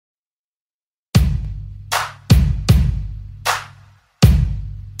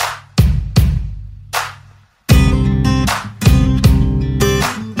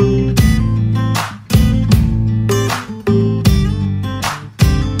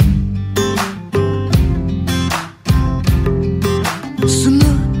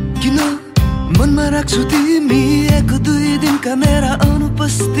छु तिमी एक दुई दिनका मेरा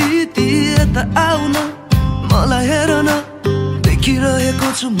अनुपस्थिति यता आउन मलाई हेर न देखिरहेको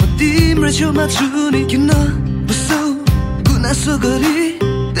छु म तिम्रो छेउमा छु नि किन बस्छौ गुनासो गरी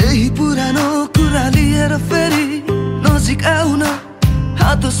त्यही पुरानो कुरा लिएर फेरि नजिक आउन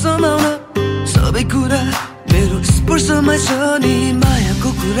हात समाउन सबै कुरा मेरो स्पर्शमै छ नि मायाको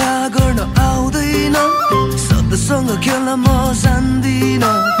कुरा गर्न आउँदैन शब्दसँग खेल्न म जान्दिन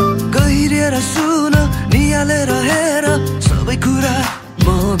गहिरिएर सुन निहालेर हेर सबै कुरा म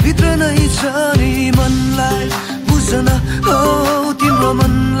भित्र नै छ नि मनलाई बुझ्न हो तिम्रो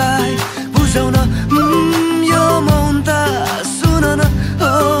मनलाई बुझाउन यो मौन त सुन न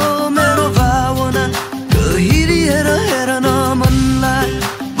हो मेरो भावना गहिरिएर हेर न मनलाई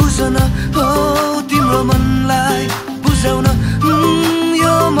बुझ्न हो तिम्रो मनलाई बुझाउन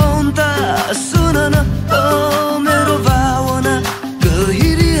यो मौन त सुन न हो मेरो भावना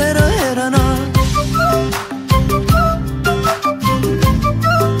गहिरिएर हेर न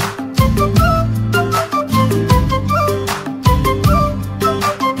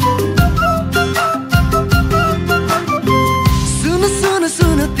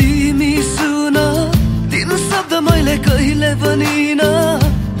मैले कहिले भनिन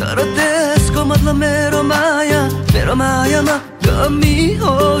तर त्यसको मतलब मेरो मायामा कमी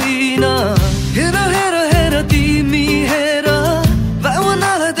होइन हेर हेर हेर तिमी हेर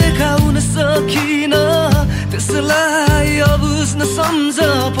भावनालाई देखाउन सकिन त्यसलाई बुझ्न सम्झ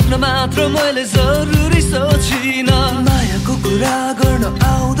पुग्न मात्र मैले जरुरी सोचिन मायाको कुरा गर्न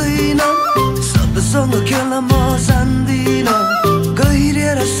आउँदैन शब्दसँग खेल्न म जान्दिन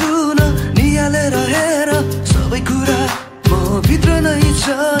गहिरिएर सुन निहालेर हेर सबै कुरा म भित्र नै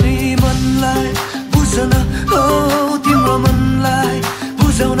छ नि मनलाई बुझ्न हो तिम्रो मनलाई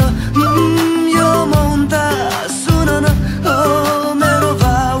बुझाउन यो मौन त सुन न हो मेरो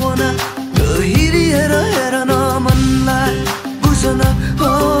भावना गहिरिएर हेर न मनलाई बुझ्न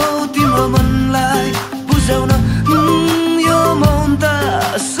हो तिम्रो मनलाई बुझाउन यो मौन त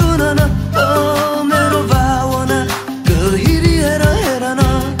सुन न हो मेरो भावना गहिरिएर हेर न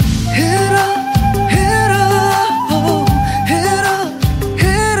हेर हेर हो हेर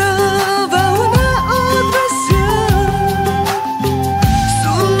हेर भावना अदृश्य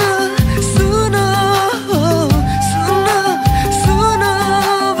सुन सुन हो सुन सुन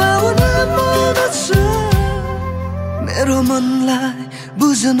भावना मौन छ मेरो मनलाई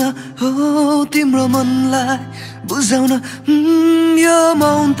बुझ्न हो तिम्रो मनलाई बुझाउन यो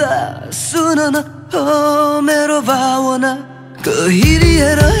मौन त सुन न हो मेरो भावना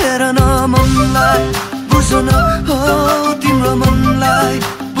गहिरिएर हेर न मनलाई बुझ्न हो तिम्रो मनलाई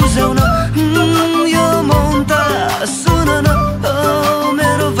बुझाउन यो मौन त सुन न हो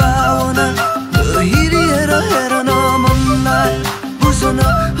मेरो भावना गहिरिएर हेर न मनलाई बुझ्न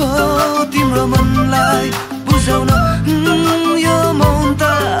हो तिम्रो मनलाई बुझाउन